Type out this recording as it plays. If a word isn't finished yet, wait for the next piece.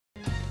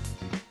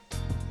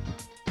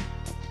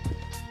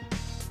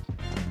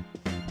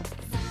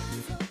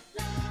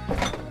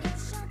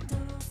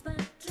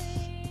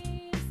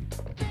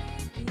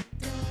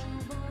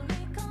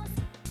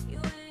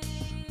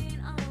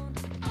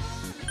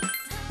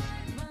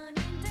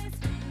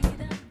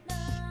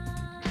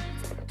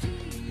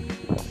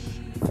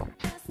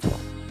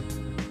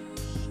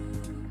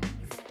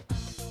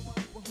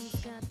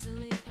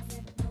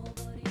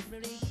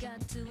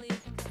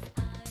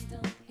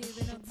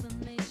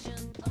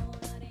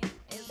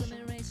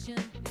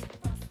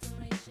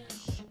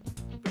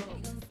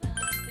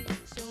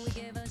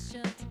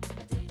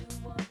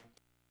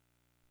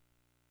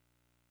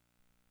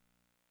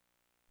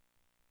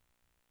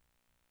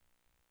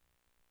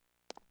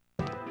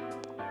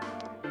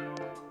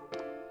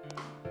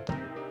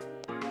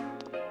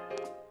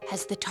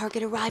Has the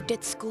target arrived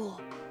at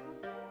school?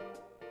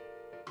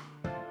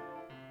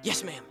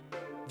 Yes, ma'am.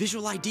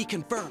 Visual ID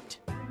confirmed.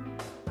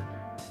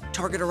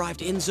 Target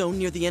arrived in zone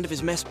near the end of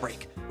his mess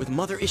break, with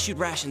mother-issued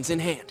rations in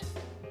hand.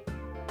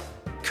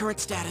 Current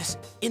status,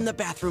 in the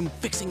bathroom,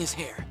 fixing his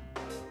hair.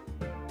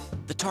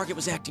 The target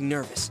was acting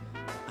nervous.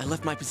 I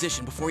left my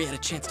position before he had a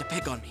chance to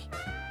pick on me.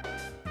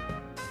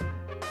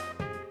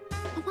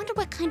 I wonder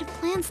what kind of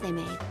plans they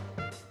made.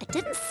 It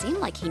didn't seem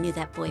like he knew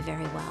that boy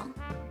very well.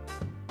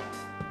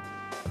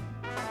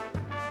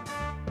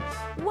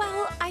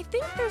 Well, I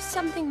think there's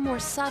something more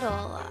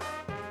subtle.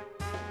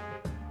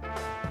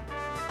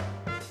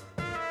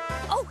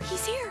 Oh,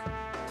 he's here!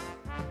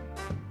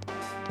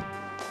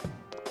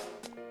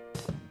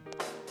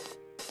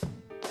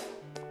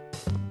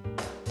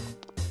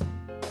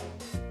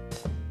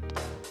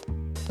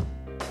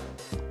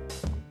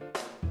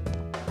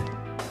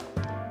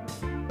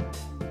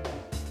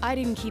 I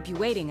didn't keep you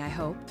waiting, I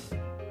hope.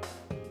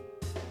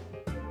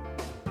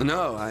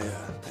 No,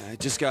 I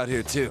just got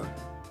here too.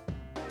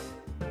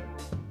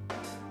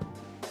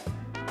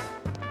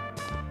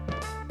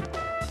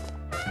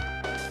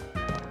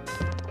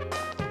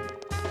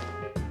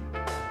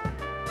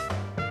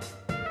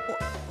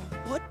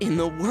 What in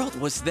the world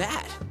was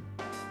that?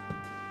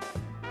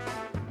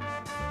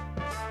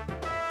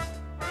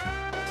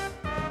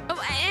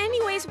 Oh,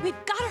 anyways, we've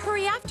got to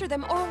hurry after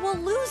them or we'll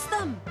lose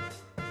them.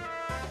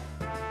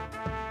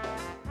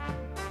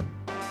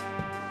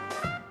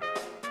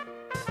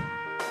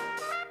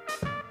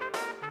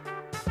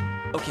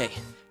 Okay,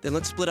 then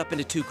let's split up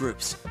into two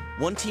groups.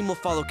 One team will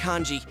follow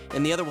Kanji,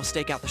 and the other will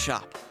stake out the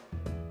shop.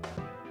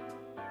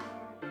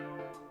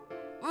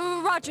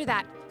 Roger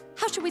that.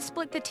 How should we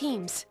split the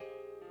teams?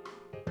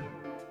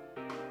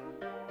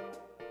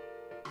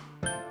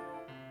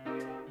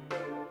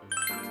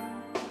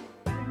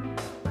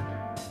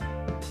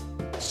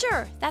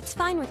 Sure, that's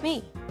fine with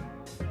me.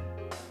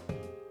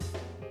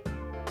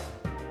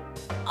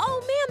 Oh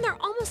man,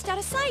 they're almost out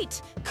of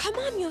sight! Come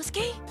on,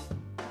 Yosuke!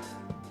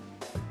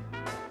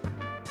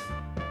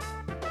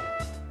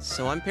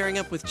 So I'm pairing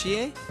up with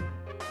Chie?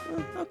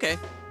 Okay.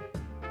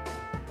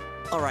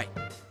 Alright,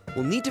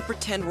 we'll need to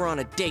pretend we're on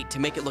a date to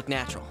make it look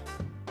natural.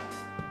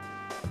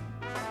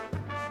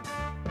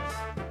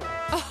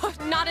 Oh,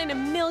 not in a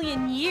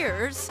million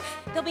years.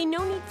 There'll be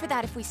no need for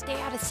that if we stay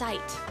out of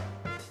sight.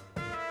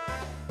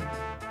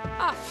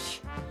 Oh,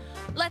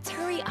 let's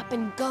hurry up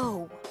and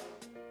go.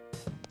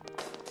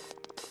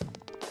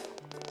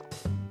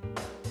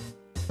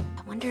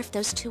 I wonder if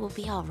those two will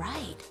be all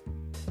right.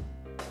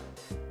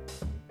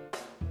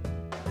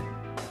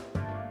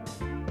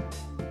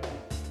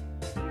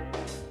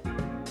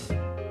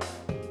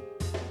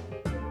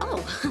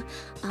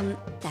 Oh,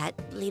 that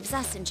leaves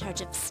us in charge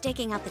of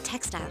staking out the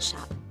textile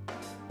shop.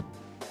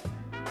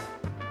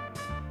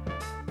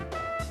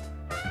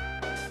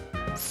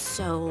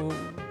 So,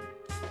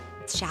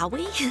 shall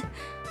we?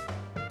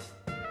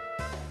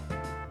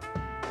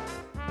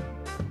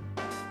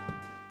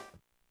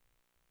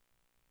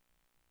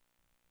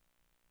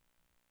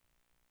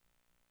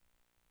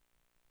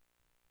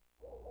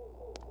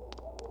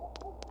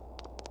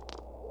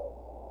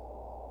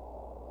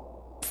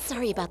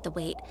 Sorry about the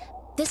wait.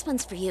 This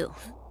one's for you.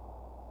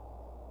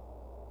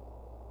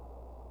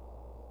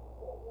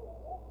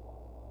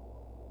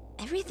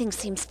 Everything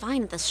seems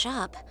fine at the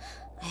shop.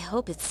 I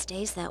hope it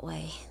stays that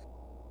way.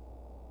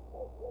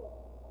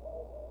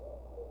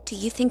 Do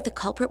you think the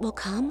culprit will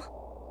come?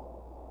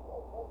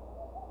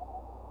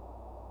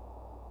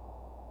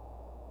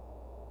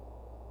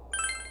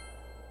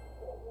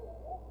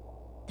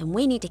 Then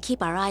we need to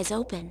keep our eyes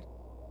open.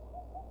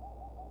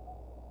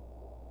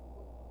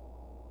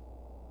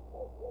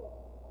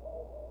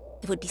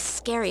 It would be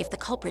scary if the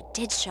culprit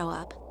did show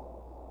up.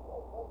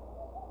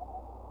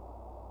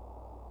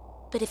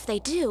 But if they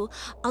do,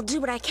 I'll do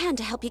what I can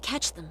to help you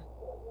catch them.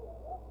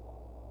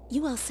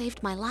 You all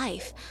saved my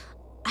life.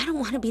 I don't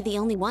want to be the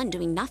only one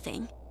doing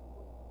nothing.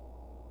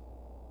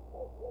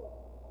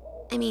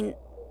 I mean,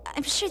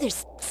 I'm sure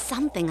there's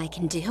something I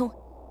can do.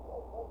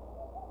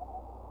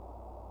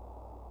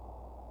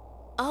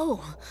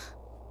 Oh,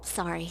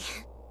 sorry.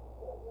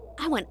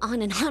 I went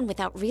on and on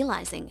without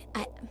realizing.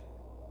 I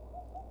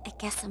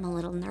guess I'm a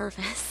little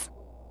nervous.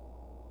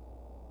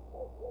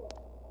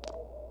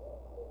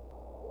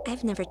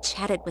 I've never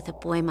chatted with a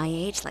boy my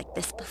age like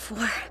this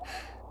before.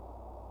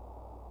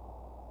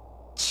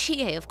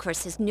 Chie, of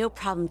course, has no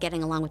problem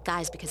getting along with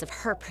guys because of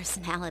her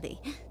personality.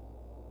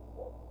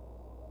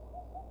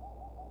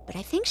 But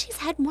I think she's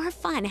had more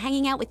fun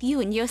hanging out with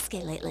you and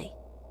Yosuke lately.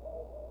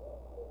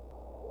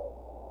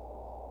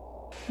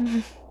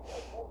 The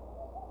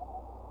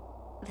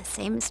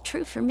same is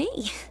true for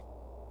me.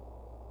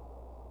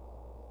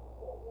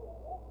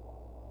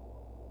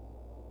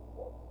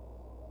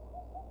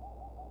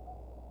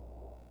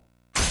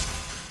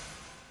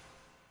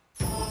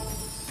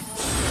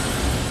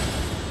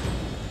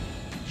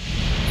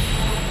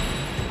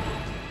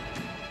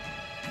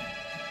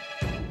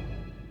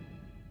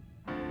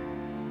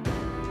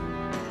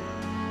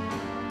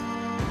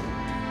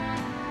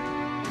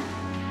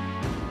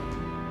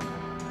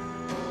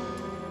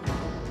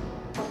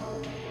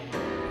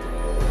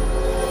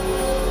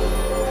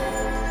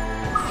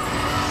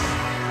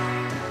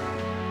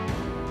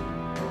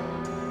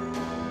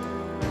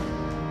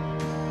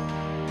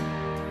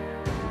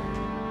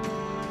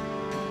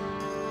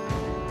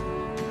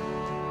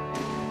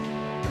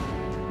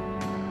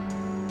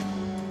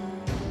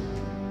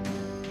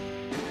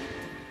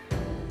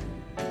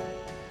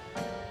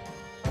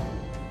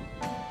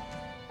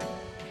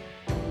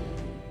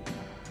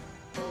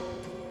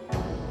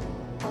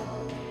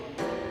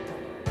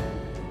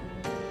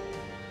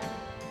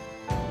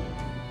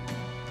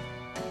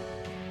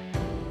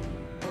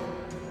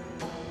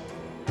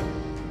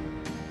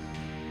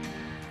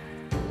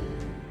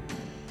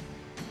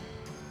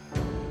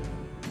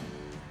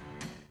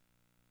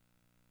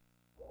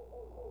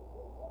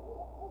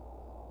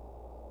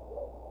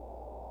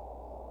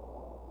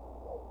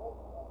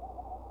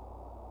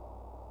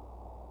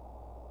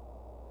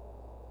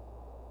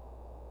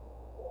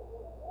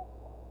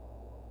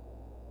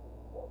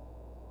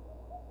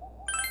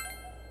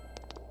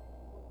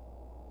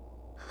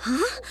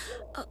 Huh?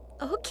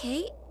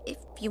 Okay, if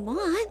you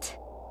want.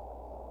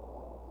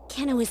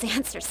 Can't always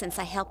answer since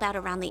I help out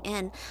around the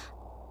inn,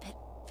 but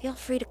feel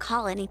free to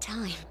call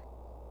anytime.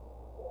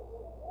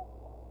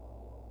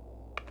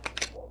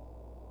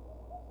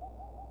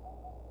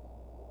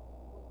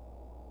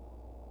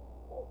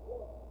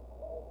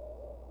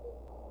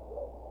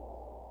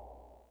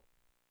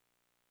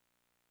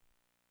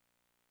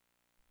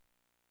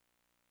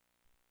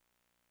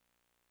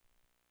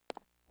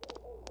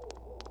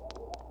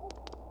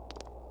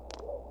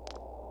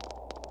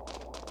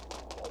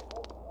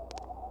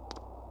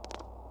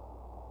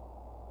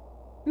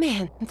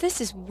 Man,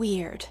 this is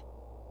weird.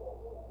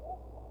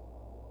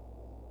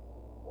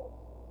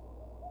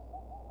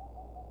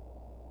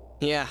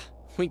 Yeah,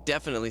 we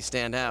definitely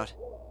stand out.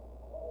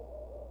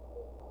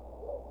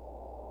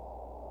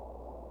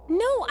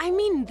 No, I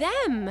mean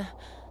them.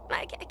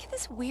 I get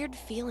this weird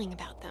feeling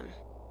about them.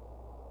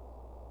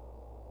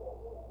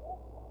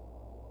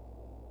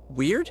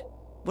 Weird?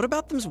 What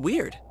about them's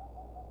weird?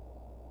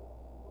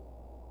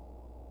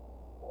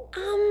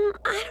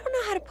 I don't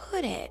know how to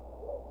put it.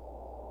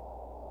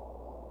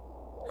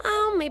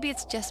 Oh, maybe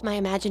it's just my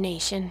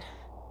imagination.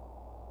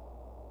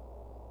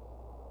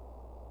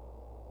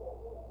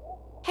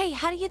 Hey,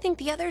 how do you think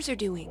the others are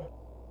doing?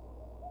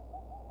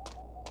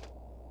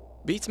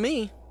 Beats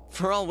me.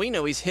 For all we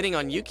know, he's hitting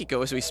on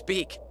Yukiko as we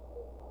speak.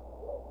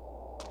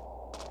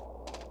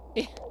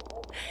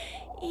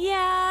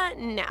 Yeah,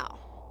 no.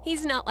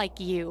 He's not like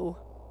you.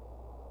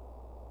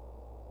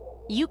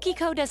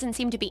 Yukiko doesn't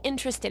seem to be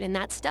interested in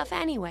that stuff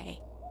anyway.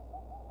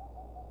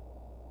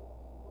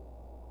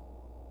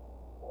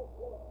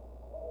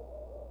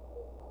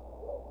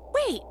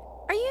 Wait,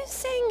 are you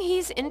saying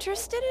he's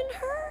interested in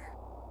her?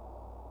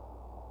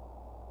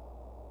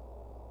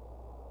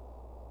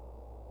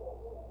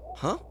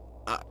 Huh?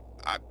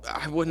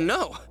 I wouldn't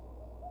know.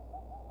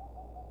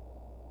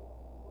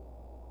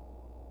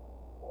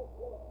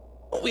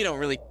 We don't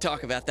really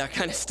talk about that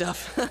kind of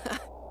stuff.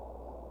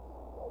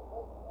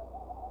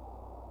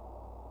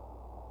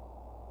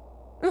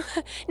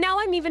 Now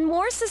I'm even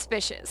more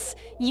suspicious.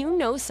 You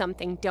know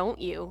something, don't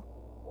you?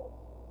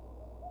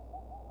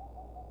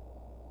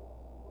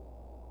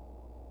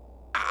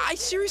 I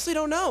seriously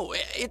don't know.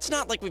 It's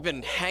not like we've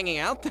been hanging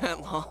out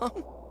that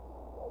long.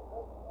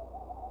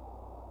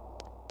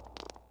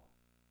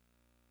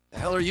 The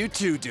hell are you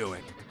two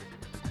doing?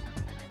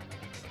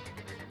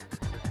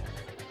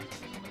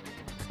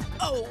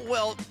 Oh,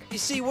 well, you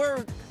see,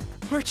 we're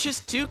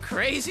just two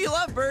crazy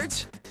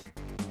lovebirds.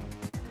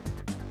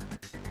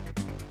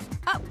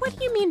 What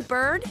do you mean,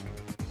 bird?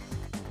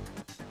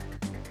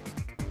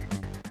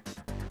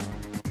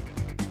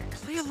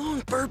 Play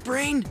along, bird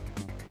brain.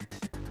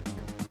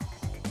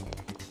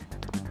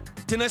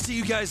 Didn't I see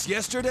you guys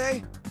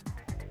yesterday?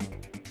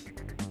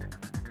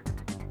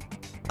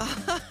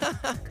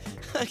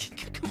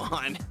 Come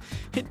on.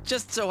 It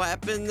just so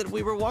happened that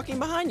we were walking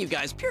behind you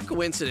guys. Pure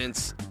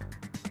coincidence.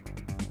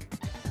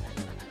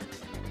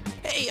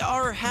 Hey,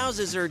 our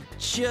houses are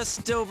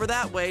just over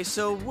that way,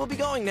 so we'll be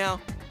going now.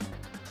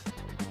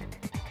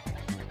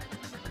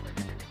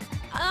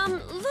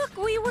 Look,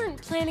 we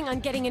weren't planning on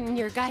getting in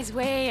your guys'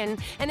 way, and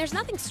there's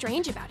nothing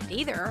strange about it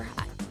either.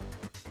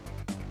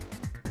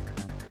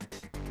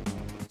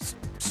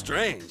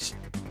 Strange.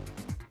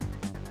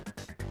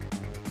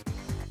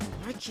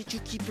 Why can't you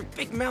keep your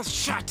big mouth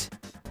shut?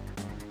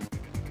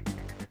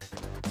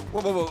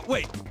 Whoa,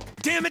 wait!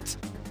 Damn it!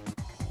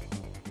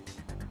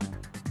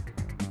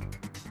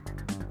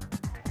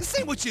 This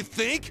ain't what you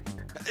think!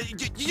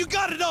 You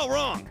got it all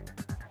wrong!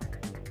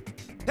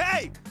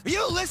 Hey! Are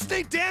you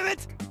listening, damn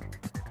it?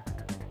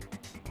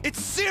 It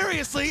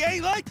seriously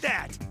ain't like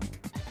that!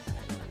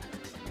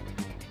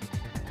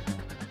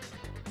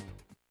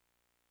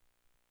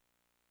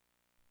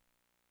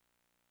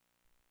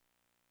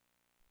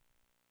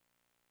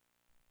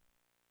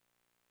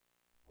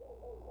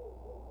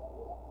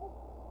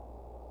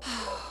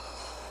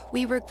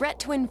 We regret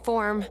to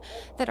inform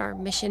that our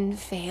mission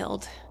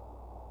failed.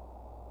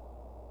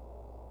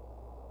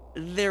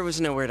 There was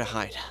nowhere to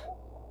hide.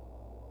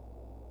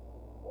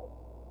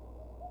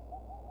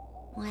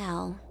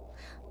 Well,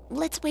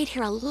 let's wait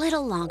here a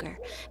little longer.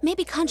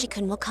 Maybe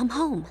Kanji-kun will come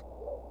home.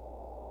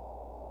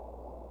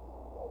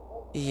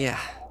 Yeah.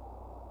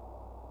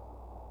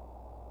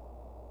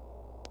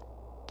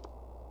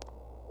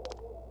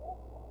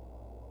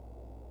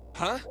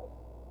 Huh?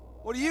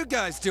 What are you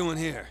guys doing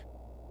here?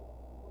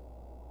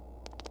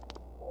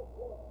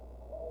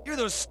 You're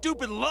those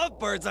stupid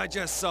lovebirds I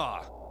just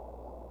saw!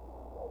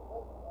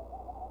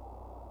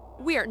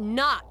 We're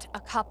not a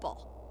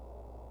couple.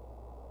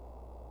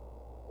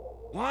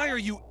 Why are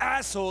you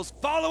assholes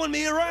following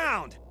me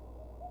around?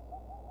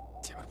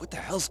 Damn it, what the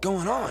hell's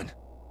going on?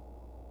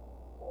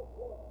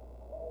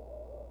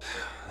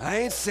 I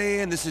ain't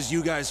saying this is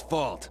you guys'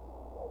 fault.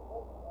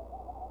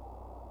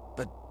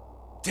 But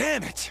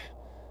damn it!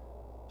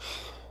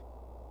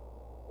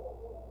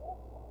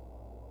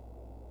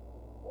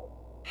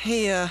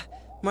 Hey,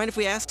 mind if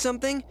we ask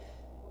something?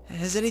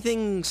 Has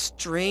anything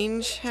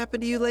strange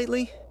happened to you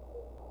lately?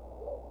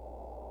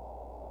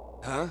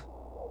 Huh?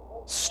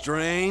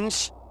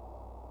 Strange?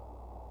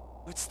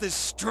 What's this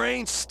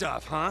strange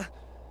stuff, huh?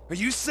 Are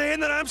you saying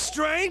that I'm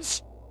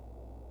strange?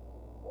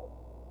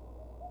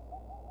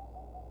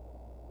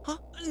 Huh?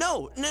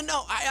 No,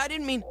 I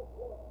didn't mean...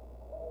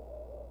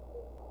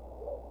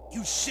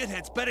 You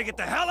shitheads better get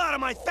the hell out of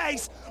my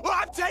face, or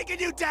I'm taking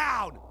you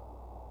down!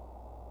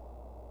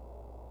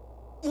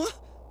 What?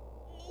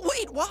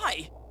 Wait,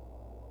 why?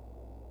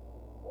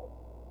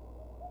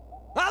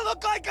 I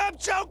look like I'm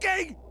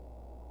joking!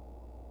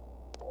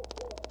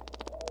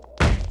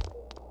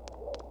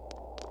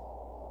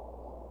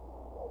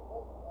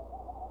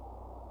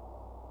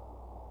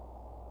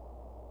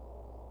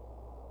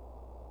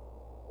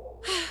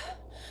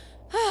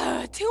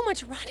 Too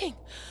much running.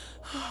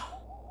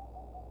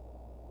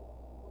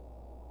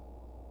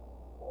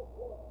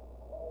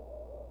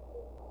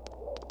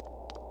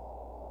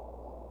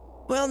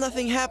 Well,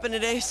 nothing happened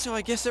today, so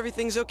I guess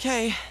everything's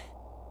okay.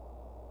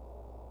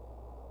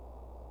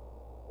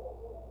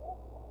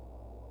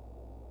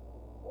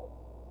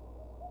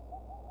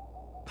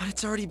 But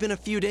it's already been a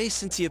few days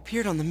since he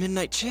appeared on the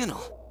Midnight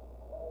Channel.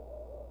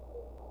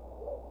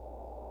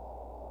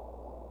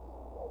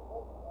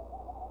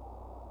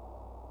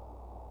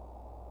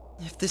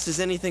 If this is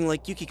anything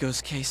like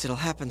Yukiko's case, it'll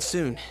happen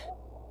soon.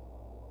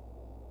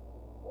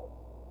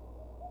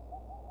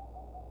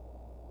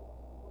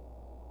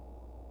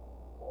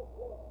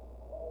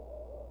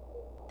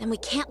 Then we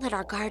can't let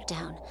our guard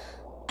down.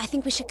 I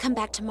think we should come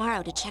back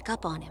tomorrow to check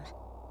up on him.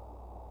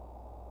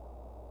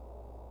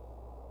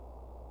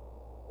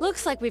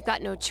 Looks like we've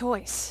got no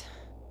choice.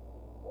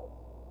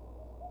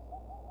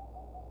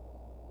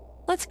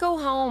 Let's go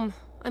home.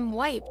 I'm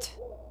wiped.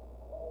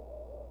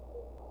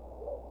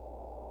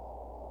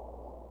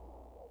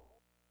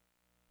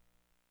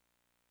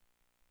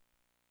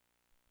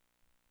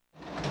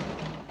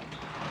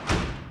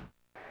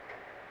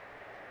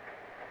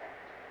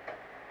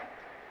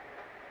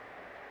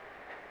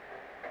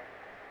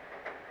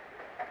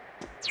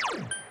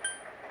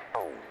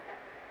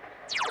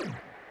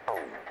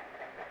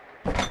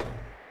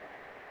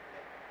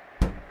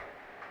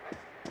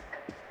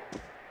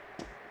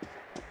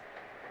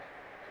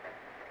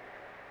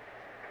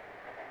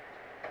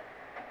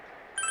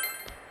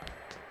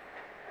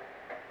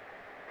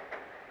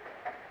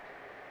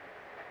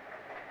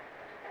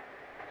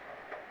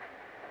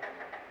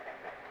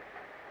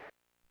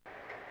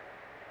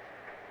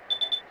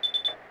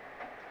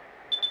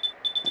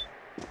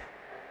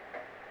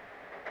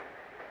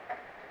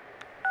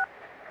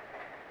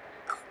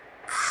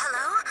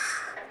 Hello?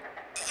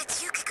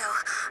 It's Yukiko.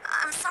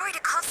 I'm sorry to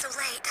call so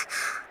late.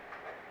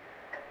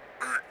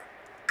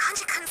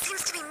 Kanji-kun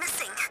seems to be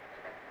missing.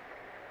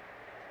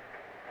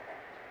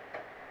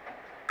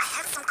 I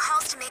had some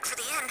calls to make for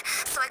the inn,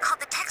 so I called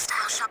the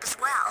textile shop as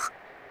well.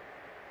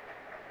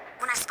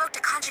 When I spoke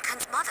to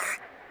Kanji-kun's mother,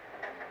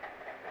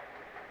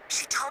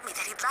 she told me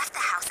that he'd left the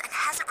house and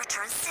hasn't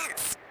returned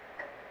since.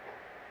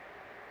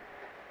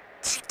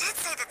 She did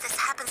say that this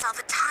happens all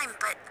the time,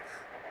 but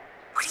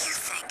what do you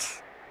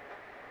think?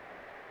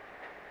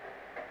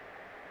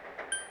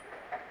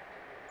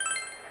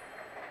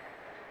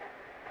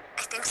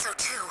 I think so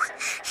too.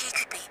 He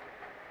could be.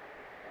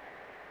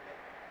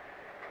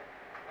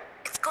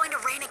 It's going to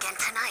rain again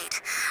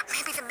tonight.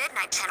 Maybe the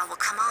Midnight Channel will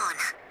come on.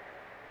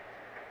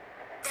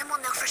 Then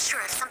we'll know for sure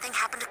if something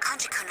happened to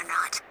Kanji-kun or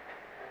not.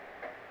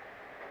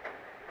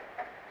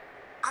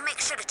 I'll make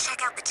sure to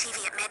check out the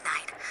TV at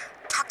midnight.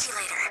 Talk to you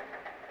later.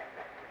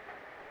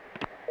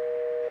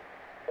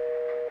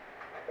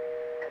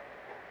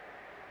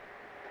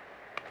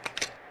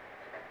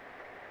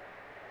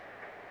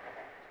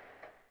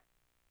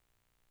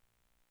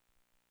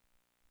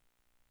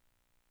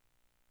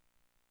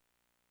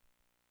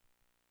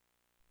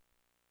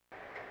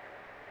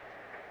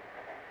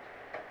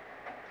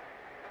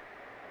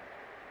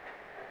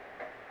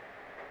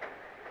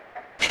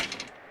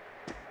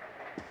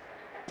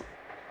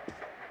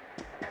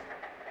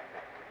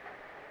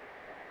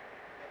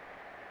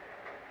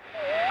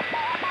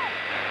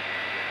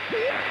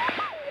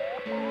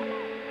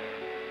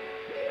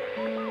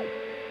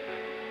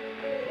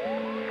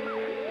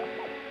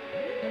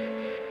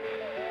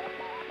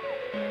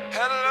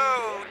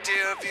 Hello,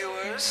 dear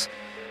viewers.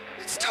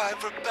 It's time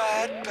for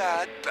Bad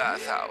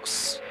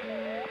Bathhouse.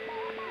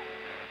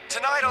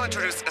 Tonight I'll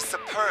introduce a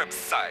superb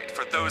sight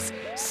for those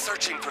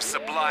searching for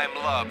sublime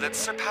love that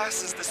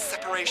surpasses the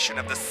separation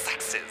of the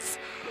sexes.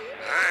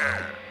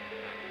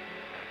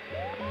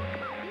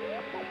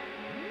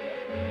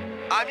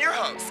 I'm your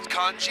host,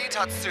 Kanji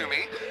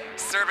Tatsumi,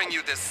 serving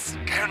you this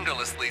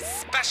scandalously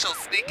special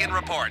sneak-in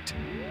report.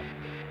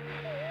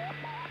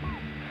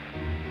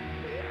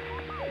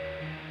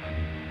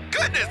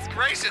 Goodness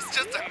gracious,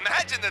 just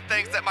imagine the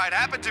things that might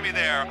happen to me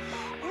there.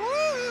 Woo!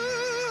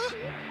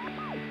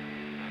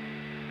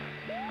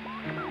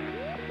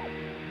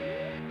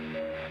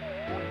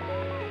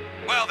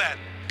 Well then,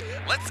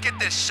 let's get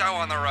this show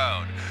on the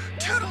road.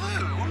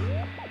 Toodaloo!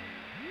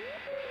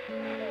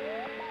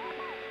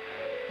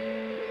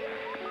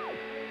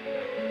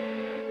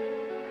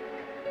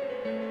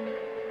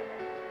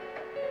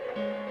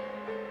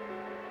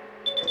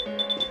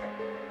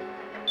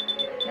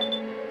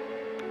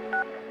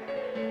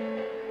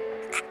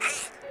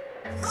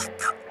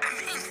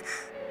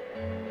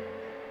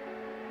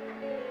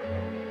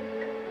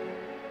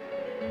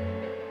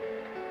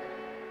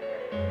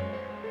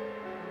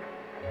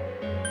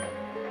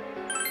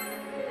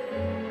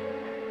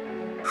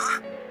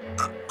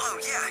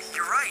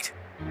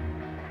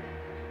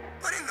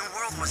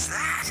 was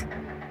that?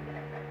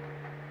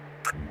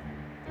 But,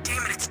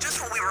 damn it, it's just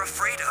what we were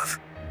afraid of.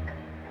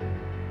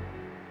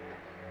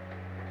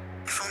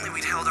 If only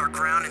we'd held our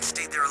ground and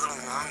stayed there a little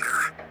longer.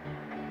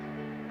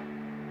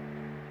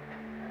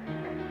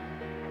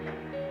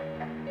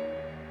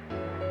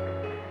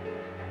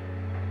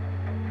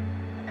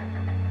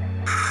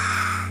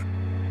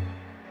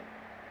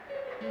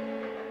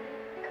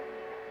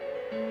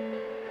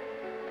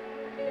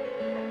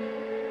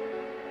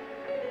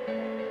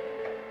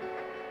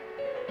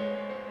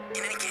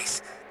 In any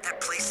case,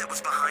 that place that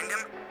was behind him,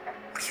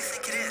 what do you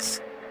think it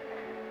is?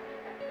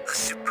 A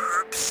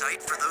superb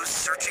sight for those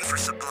searching for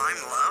sublime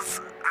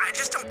love? I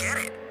just don't get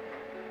it.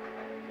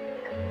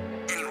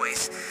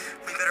 Anyways,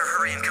 we better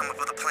hurry and come up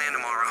with a plan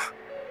tomorrow.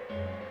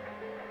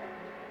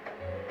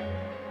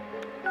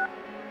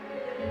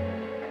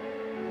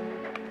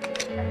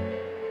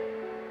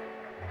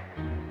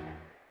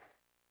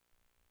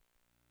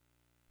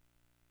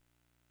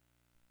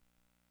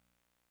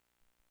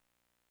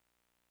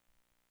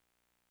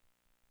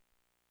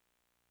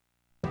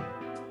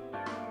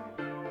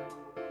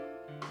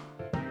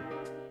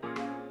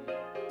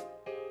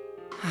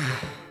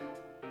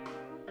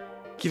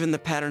 Given the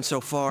pattern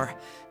so far,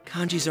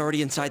 Kanji's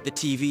already inside the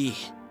TV.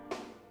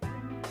 I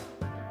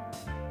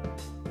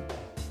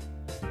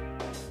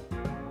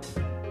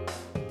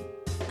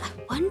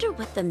wonder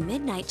what the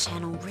Midnight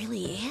Channel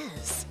really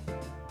is.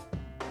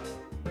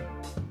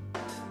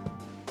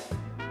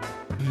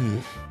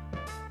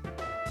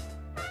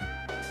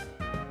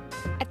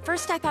 At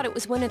first I thought it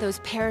was one of those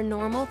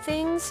paranormal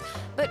things,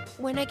 but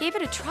when I gave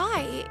it a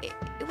try,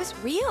 it was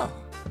real.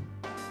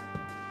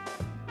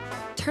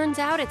 Turns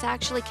out it's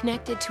actually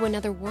connected to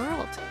another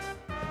world.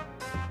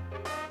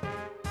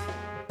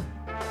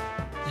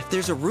 If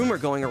there's a rumor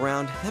going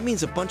around, that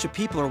means a bunch of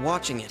people are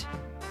watching it.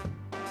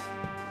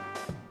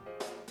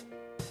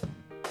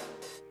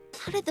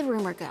 How did the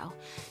rumor go?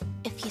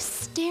 If you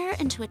stare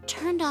into a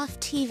turned-off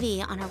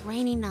TV on a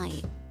rainy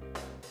night...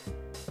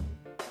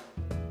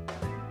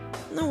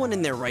 No one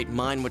in their right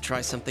mind would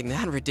try something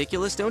that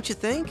ridiculous, don't you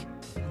think?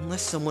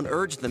 Unless someone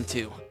urged them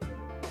to.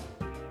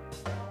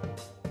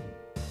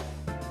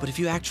 But if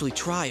you actually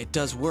try, it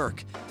does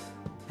work.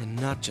 And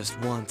not just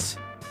once.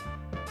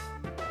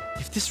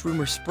 If this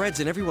rumor spreads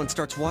and everyone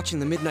starts watching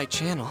the Midnight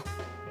Channel...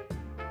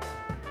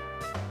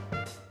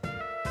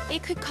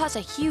 It could cause a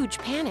huge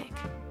panic.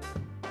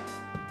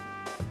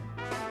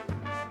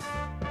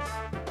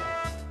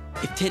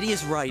 If Teddy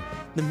is right,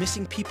 the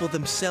missing people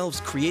themselves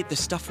create the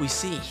stuff we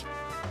see.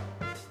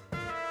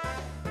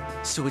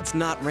 So it's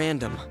not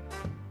random.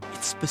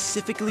 It's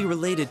specifically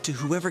related to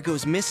whoever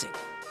goes missing.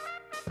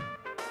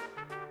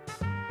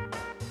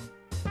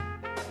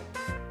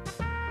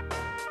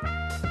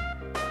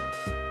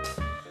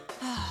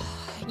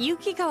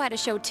 Yukiko had a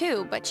show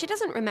too, but she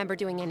doesn't remember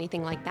doing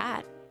anything like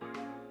that.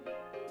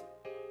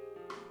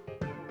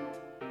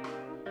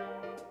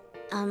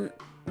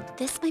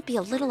 This might be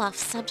a little off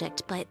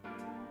subject, but...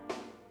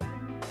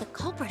 the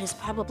culprit is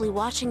probably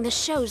watching the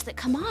shows that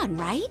come on,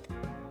 right?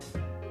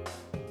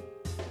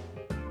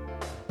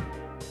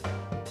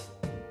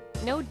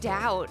 No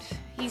doubt.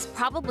 He's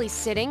probably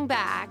sitting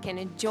back and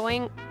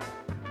enjoying...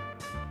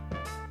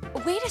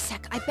 Wait a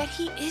sec, I bet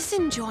he is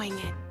enjoying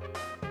it.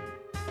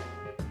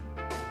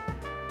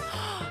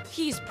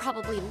 He's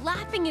probably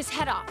laughing his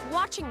head off,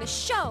 watching the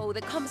show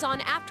that comes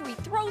on after he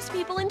throws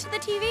people into the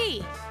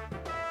TV.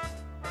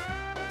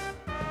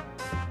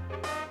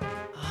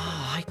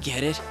 Oh, I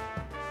get it.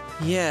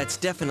 Yeah, it's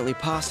definitely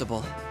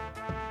possible.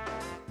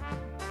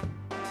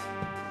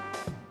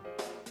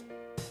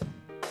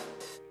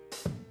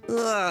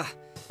 Ugh.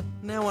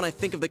 Now when I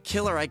think of the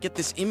killer, I get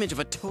this image of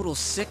a total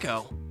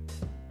sicko.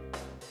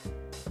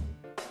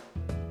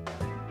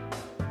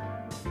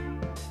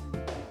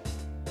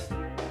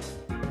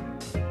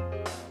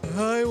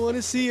 I want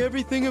to see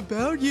everything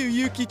about you,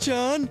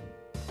 Yuki-chan.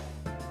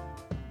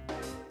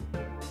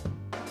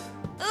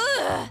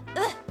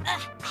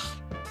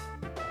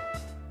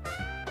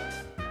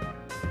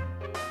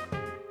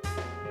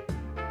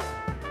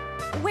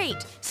 Wait,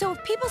 so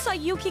if people saw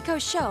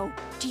Yukiko's show,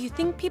 do you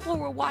think people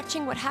were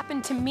watching what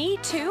happened to me,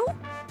 too?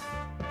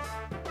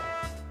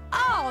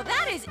 Oh,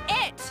 that is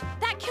it!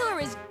 That killer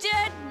is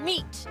dead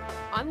meat!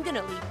 I'm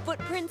gonna leave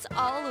footprints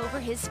all over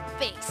his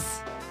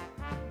face.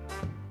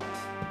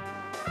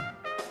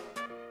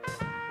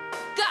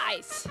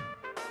 Guys!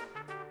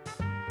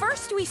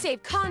 First we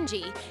save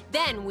Kanji,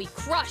 then we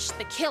crush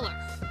the killer.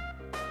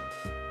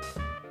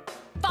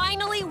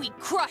 Finally, we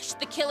crush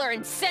the killer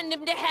and send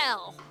him to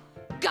hell.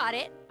 Got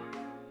it?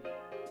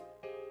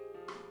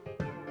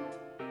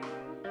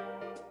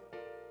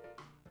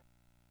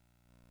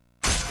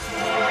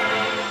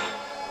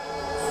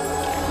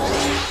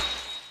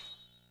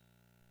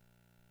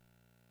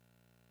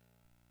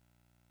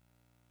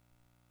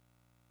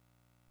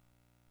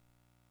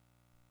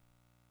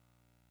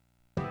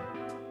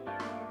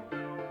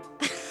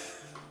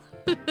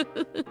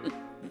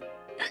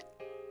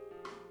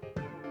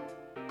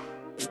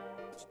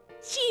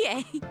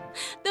 Chie,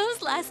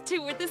 those last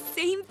two were the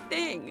same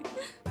thing.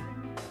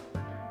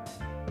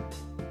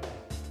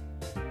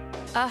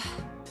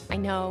 I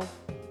know.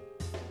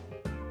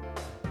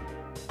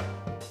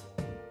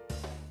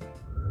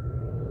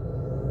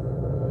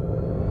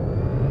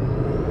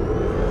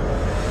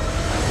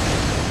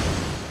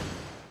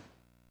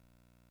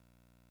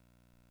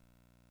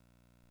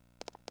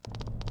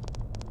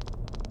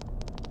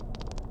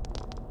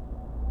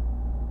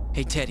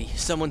 Hey, Teddy,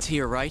 someone's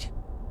here, right?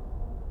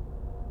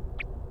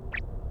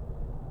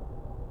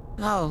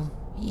 Oh,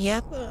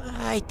 yep,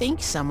 I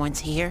think someone's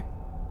here.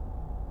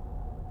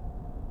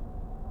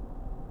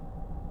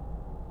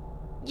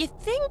 You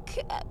think...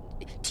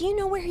 do you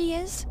know where he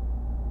is?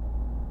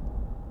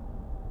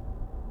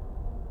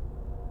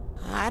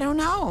 I don't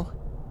know.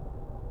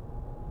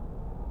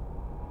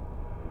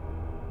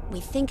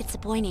 We think it's a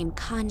boy named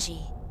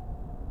Kanji.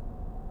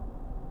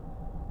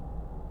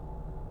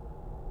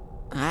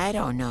 I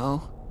don't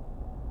know.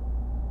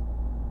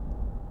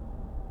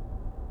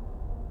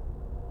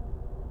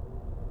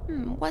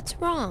 What's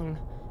wrong?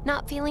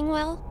 Not feeling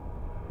well?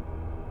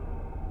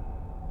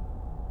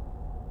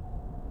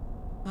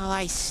 Well,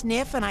 I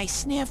sniff and I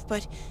sniff,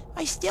 but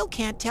I still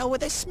can't tell where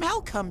the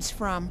smell comes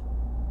from.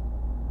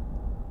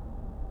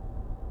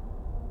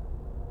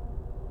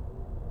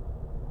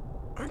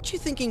 Aren't you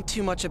thinking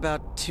too much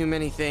about too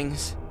many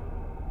things?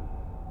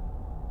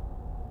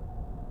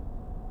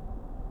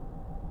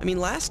 I mean,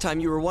 last time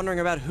you were wondering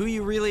about who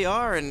you really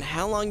are and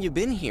how long you've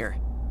been here.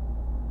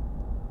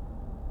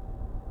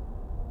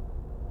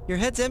 Your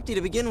head's empty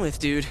to begin with,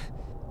 dude.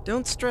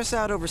 Don't stress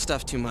out over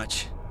stuff too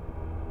much.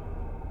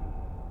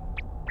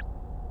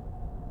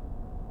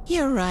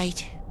 You're right.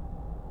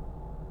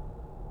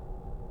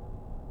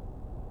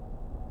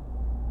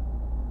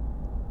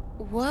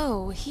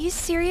 Whoa, he's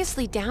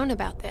seriously down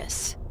about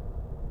this.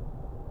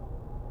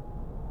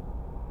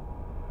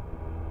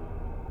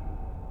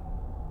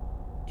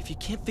 If you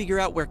can't figure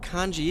out where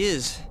Kanji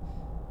is,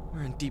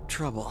 we're in deep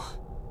trouble.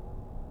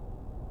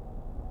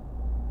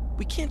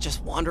 We can't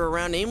just wander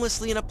around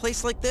aimlessly in a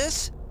place like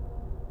this.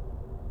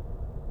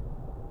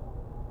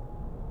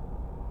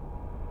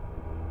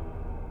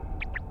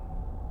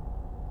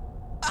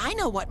 I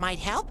know what might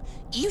help.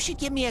 You should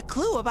give me a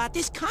clue about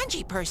this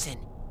Kanji person.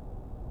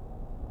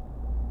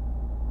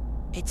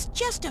 It's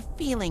just a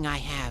feeling I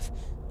have.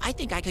 I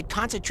think I could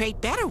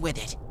concentrate better with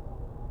it.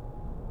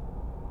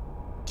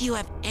 Do you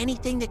have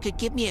anything that could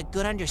give me a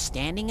good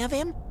understanding of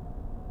him?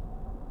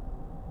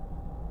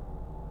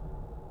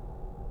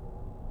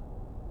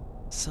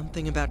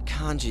 Something about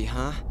Kanji,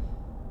 huh?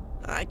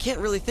 I can't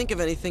really think of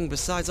anything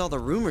besides all the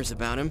rumors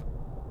about him.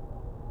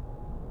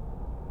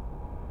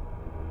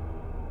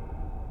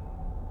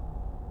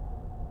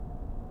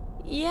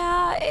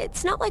 Yeah,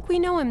 it's not like we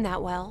know him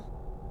that well.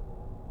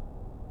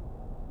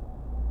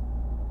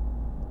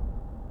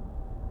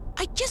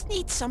 I just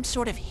need some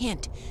sort of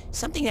hint.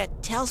 Something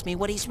that tells me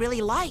what he's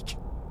really like.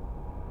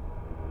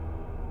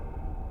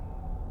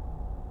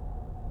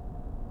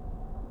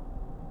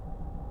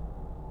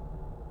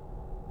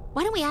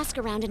 Why don't we ask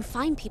around and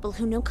find people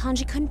who know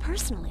Kanji-kun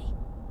personally?